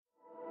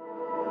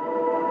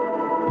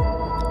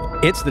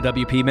It's the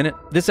WP Minute.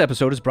 This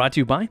episode is brought to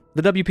you by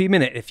the WP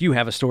Minute. If you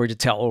have a story to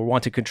tell or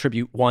want to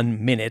contribute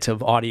 1 minute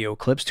of audio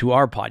clips to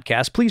our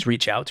podcast, please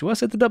reach out to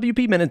us at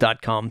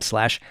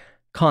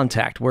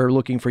thewpminute.com/contact. We're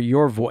looking for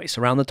your voice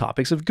around the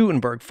topics of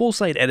Gutenberg, full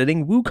site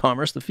editing,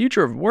 WooCommerce, the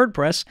future of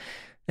WordPress,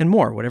 and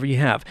more, whatever you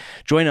have.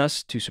 Join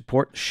us to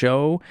support the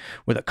show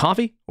with a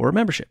coffee or a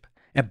membership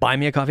at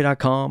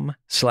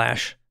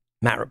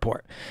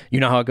buymeacoffee.com/MattReport. You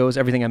know how it goes.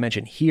 Everything I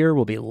mentioned here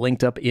will be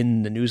linked up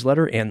in the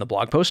newsletter and the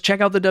blog post. Check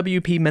out the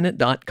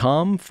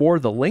WPMinute.com for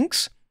the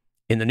links.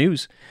 In the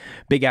news,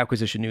 big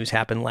acquisition news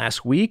happened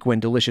last week when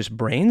Delicious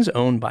Brains,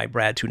 owned by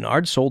Brad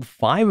Tounard, sold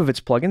 5 of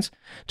its plugins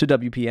to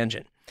WP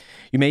Engine.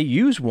 You may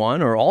use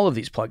one or all of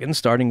these plugins,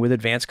 starting with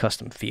Advanced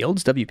Custom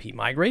Fields, WP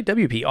Migrate,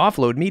 WP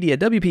Offload Media,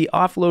 WP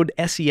Offload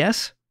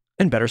SES,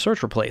 and Better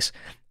Search Replace.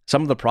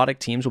 Some of the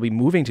product teams will be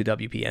moving to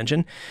WP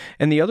Engine,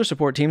 and the other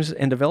support teams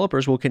and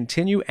developers will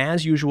continue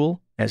as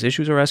usual as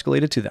issues are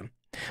escalated to them.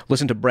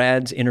 Listen to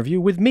Brad's interview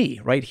with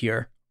me right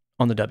here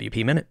on the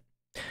WP Minute.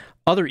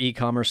 Other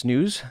e-commerce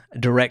news,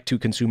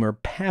 direct-to-consumer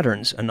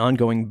patterns, an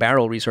ongoing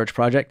barrel research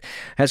project,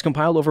 has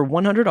compiled over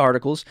 100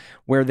 articles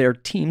where their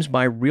teams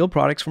buy real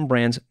products from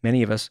brands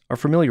many of us are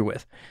familiar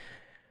with.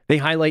 They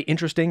highlight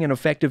interesting and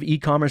effective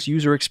e-commerce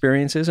user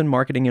experiences and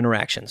marketing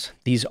interactions.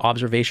 These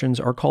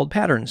observations are called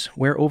patterns,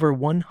 where over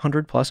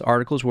 100 plus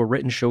articles were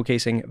written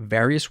showcasing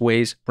various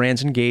ways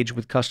brands engage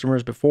with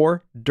customers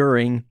before,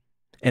 during,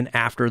 and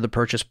after the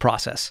purchase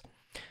process.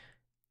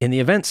 In the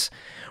events,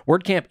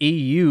 WordCamp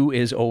EU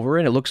is over,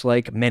 and it looks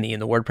like many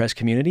in the WordPress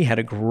community had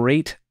a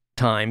great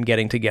time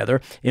getting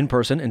together in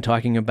person and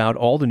talking about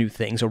all the new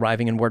things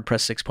arriving in WordPress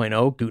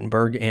 6.0,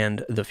 Gutenberg,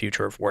 and the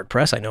future of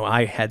WordPress. I know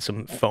I had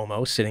some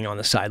FOMO sitting on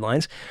the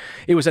sidelines.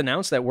 It was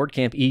announced that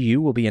WordCamp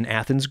EU will be in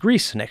Athens,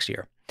 Greece next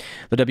year.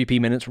 The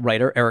WP Minute's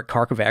writer Eric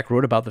Karkovac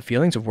wrote about the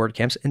feelings of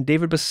WordCamps, and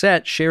David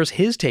Bassett shares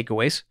his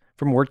takeaways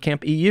from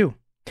WordCamp EU.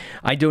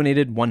 I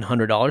donated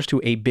 $100 to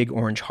a Big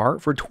Orange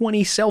Heart for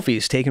 20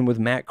 selfies taken with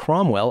Matt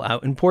Cromwell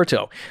out in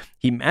Porto.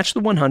 He matched the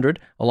 100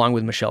 along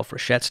with Michelle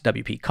Frichette's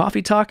WP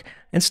Coffee Talk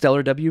and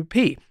Stellar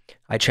WP.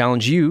 I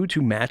challenge you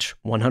to match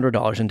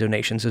 $100 in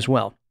donations as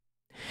well.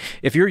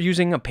 If you're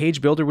using a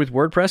page builder with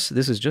WordPress,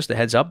 this is just a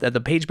heads up that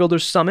the Page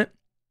Builders Summit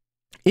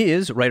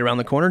is right around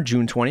the corner,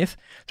 June 20th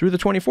through the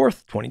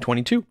 24th,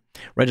 2022.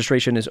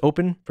 Registration is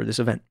open for this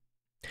event.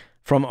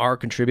 From our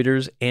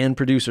contributors and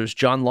producers,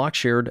 John Locke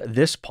shared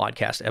this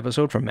podcast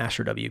episode from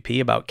Master WP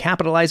about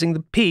capitalizing the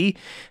P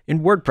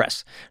in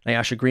WordPress.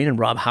 Nyasha Green and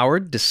Rob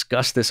Howard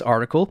discussed this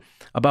article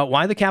about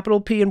why the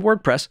capital P in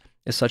WordPress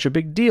is such a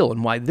big deal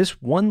and why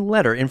this one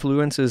letter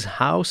influences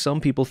how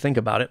some people think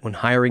about it when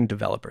hiring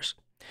developers.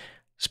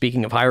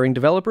 Speaking of hiring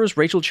developers,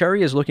 Rachel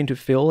Cherry is looking to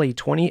fill a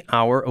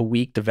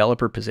 20-hour-a-week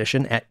developer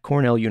position at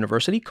Cornell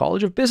University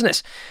College of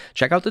Business.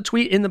 Check out the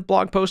tweet in the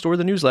blog post or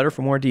the newsletter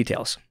for more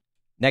details.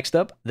 Next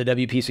up, the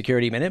WP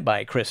Security Minute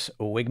by Chris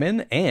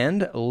Wigman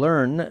and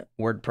Learn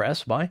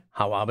WordPress by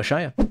Hawa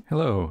Bashaya.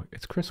 Hello,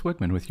 it's Chris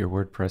Wigman with your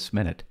WordPress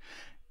Minute.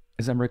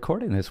 As I'm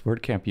recording this,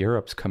 WordCamp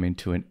Europe's coming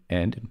to an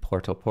end in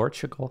Porto,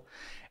 Portugal,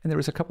 and there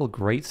was a couple of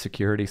great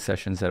security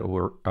sessions that are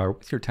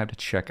worth your time to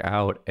check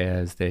out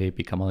as they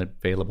become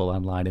available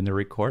online in the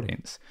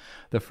recordings.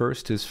 The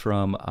first is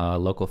from a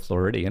local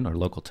Floridian, or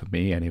local to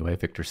me anyway,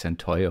 Victor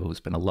Santoyo, who's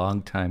been a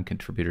long-time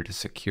contributor to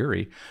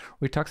Security,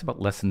 where he talks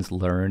about lessons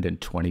learned in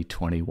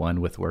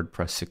 2021 with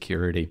WordPress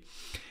security.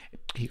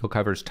 He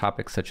covers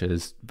topics such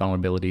as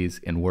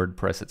vulnerabilities in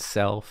WordPress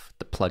itself,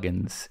 the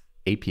plugins,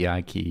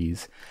 API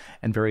keys,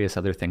 and various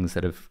other things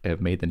that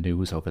have made the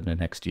news over the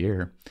next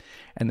year.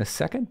 And the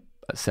second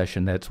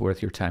session that's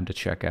worth your time to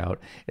check out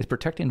is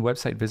Protecting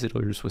Website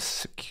Visitors with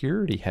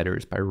Security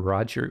Headers by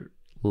Roger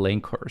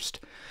Lankhorst.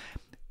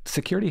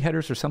 Security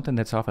headers are something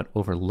that's often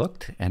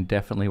overlooked and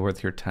definitely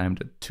worth your time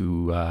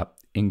to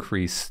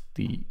increase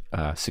the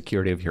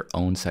security of your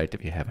own site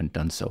if you haven't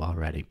done so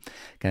already.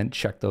 Again,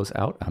 check those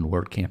out on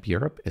WordCamp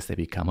Europe as they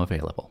become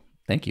available.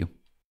 Thank you.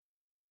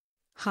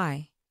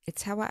 Hi,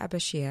 it's Hawa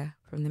Abashir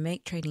from the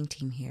Make Training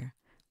team here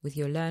with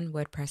your Learn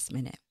WordPress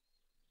Minute.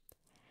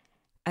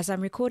 As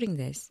I'm recording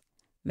this,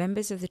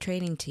 members of the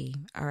training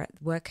team are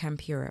at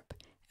WordCamp Europe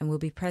and will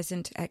be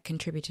present at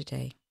Contributor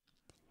Day.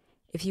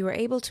 If you were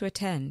able to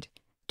attend,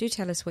 do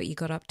tell us what you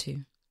got up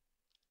to.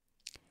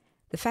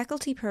 The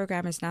faculty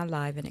program is now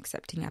live and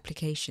accepting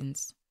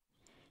applications.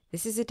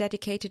 This is a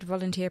dedicated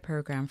volunteer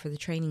program for the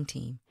training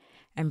team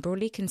and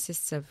broadly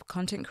consists of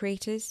content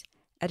creators,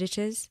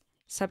 editors,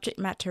 subject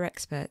matter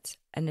experts,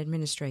 and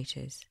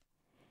administrators.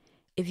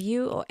 If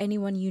you or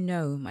anyone you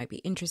know might be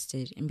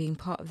interested in being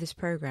part of this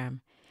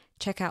program,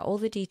 check out all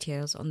the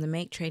details on the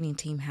Make Training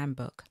Team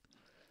Handbook.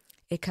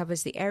 It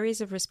covers the areas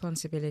of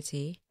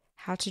responsibility,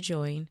 how to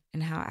join,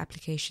 and how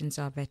applications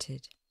are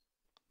vetted.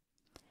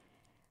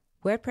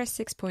 WordPress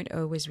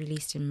 6.0 was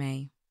released in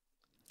May.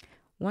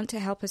 Want to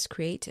help us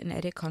create and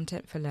edit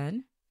content for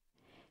Learn?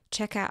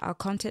 Check out our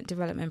content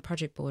development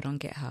project board on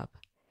GitHub.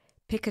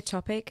 Pick a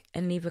topic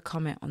and leave a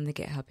comment on the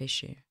GitHub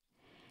issue.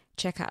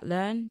 Check out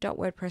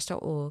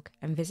learn.wordpress.org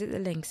and visit the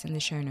links in the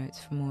show notes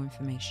for more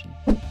information.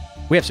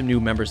 We have some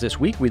new members this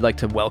week. We'd like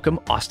to welcome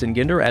Austin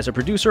Ginder as a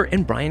producer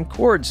and Brian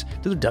Cords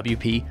to the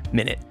WP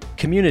Minute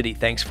community.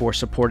 Thanks for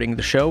supporting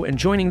the show and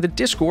joining the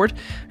Discord.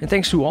 And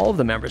thanks to all of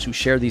the members who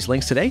shared these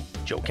links today.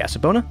 Joe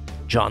Casabona,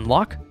 John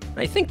Locke.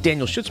 I think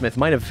Daniel Schutzsmith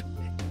might have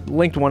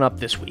linked one up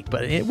this week,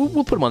 but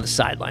we'll put him on the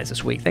sidelines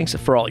this week. Thanks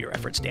for all your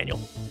efforts, Daniel.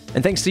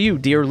 And thanks to you,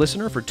 dear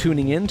listener, for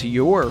tuning in to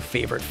your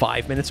favorite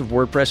 5 minutes of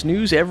WordPress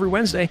news every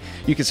Wednesday.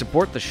 You can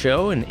support the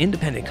show and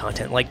independent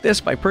content like this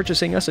by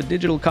purchasing us a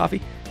digital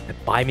coffee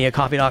at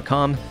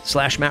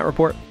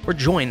buymeacoffee.com/MattReport or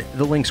join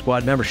the Link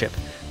Squad membership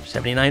for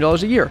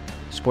 $79 a year.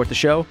 Support the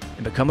show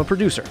and become a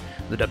producer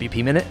of the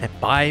WP Minute at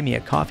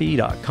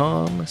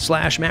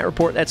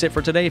buymeacoffee.com/MattReport. That's it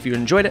for today. If you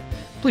enjoyed it,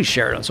 please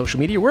share it on social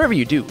media, wherever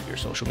you do your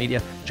social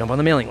media. Jump on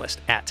the mailing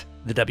list at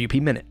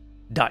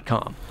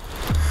thewpminute.com.